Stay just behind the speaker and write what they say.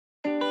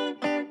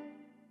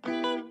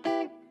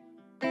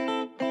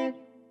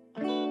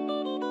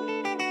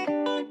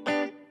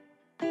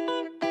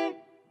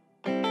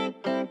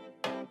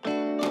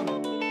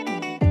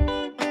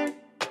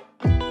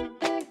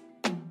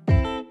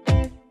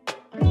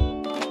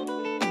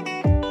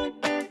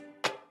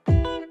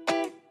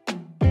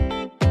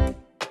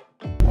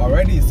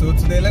Alrighty, so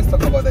today let's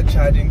talk about the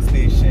charging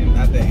station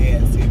at the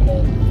ANC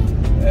Mall.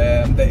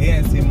 The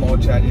ANC Mall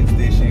charging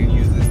station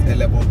uses a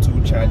level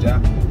 2 charger,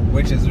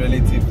 which is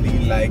relatively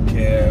like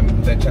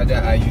the charger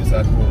I use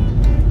at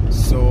home.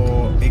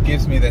 So it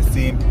gives me the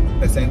same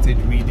percentage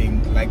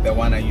reading like the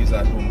one I use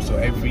at home. So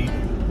every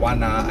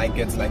 1 hour I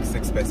get like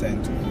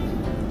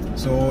 6%.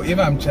 So if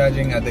I'm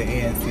charging at the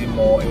ANC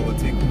Mall, it will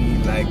take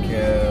me like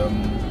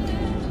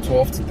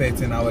 12 to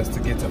 13 hours to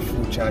get a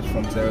full charge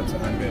from 0 to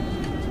 100.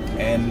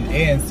 And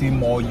ANC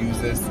Mall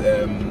uses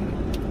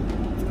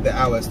the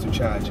hours to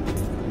charge.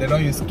 They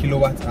don't use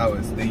kilowatt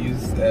hours, they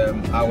use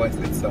hours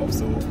itself.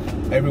 So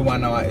every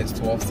 1 hour is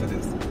 12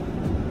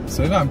 cedis.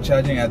 So if I'm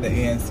charging at the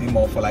ANC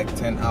Mall for like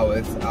 10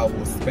 hours, I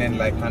will spend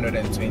like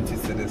 120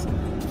 cedis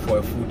for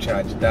a full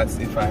charge. That's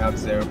if I have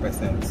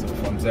 0%. So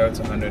from 0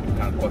 to 100 it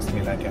can cost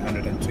me like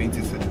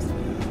 120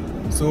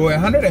 cedis. So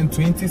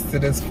 120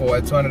 cedis for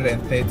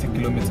 230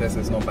 kilometers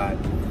is not bad.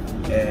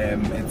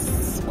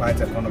 It's quite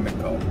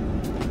economical.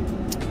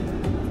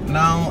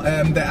 Now,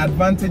 the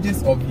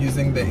advantages of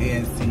using the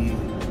ANC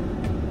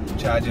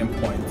charging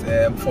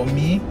point. For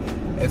me,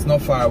 it's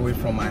not far away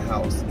from my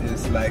house.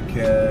 It's like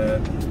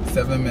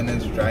 7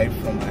 minutes drive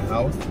from my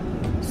house.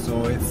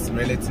 So it's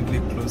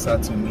relatively closer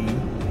to me.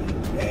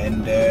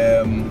 And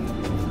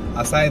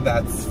aside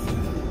that,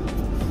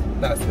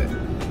 that's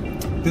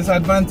it.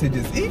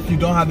 Disadvantages: if you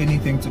don't have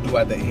anything to do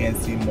at the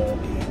ANC Mall,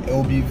 it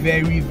will be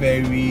very,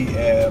 very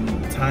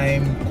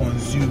time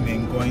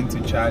consuming going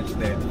to charge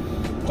there.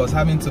 Because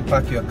having to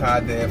park your car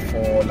there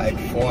for like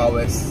 4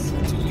 hours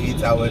to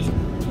 8 hours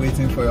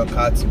waiting for your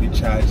car to be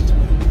charged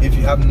if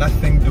you have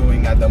nothing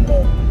doing at the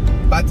mall.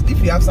 But if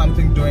you have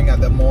something doing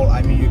at the mall,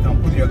 I mean, you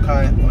can put your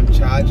car on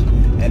charge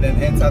and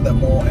then enter the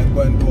mall and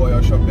go and do all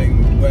your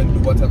shopping, go and do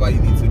whatever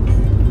you need to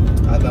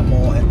do at the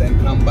mall, and then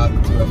come back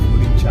to a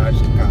fully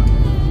charged car.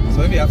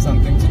 So if you have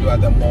something to do at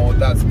the mall,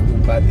 that's cool.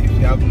 But if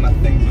you have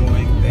nothing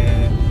doing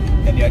there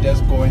and you're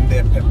just going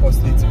there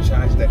purposely to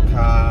charge the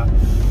car,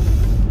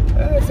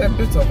 it's a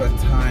bit of a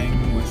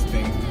time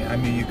wasting. I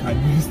mean, you can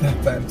use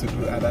that time to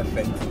do other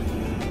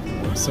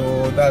things.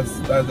 So that's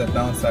the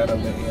downside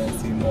of the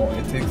ANC Mall.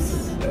 It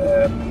takes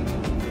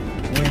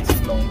way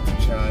too long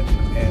to charge,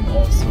 and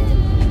also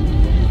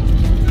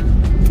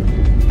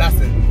that's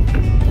it.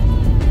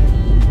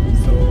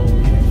 So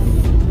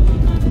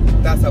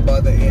yes, that's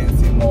about the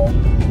ANC Mall.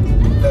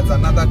 There's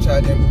another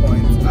charging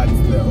point at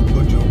the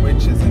Ogojo,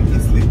 which is in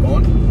East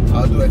Legon.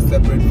 I'll do a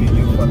separate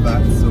video for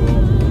that, so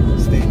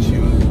stay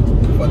tuned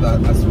for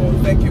that as well.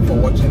 Thank you for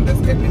watching this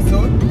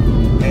episode,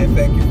 and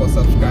thank you for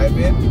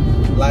subscribing.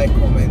 Like,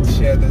 comment,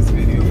 share this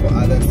video for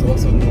others to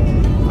also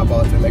know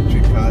about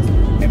electric cars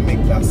and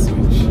make that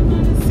switch.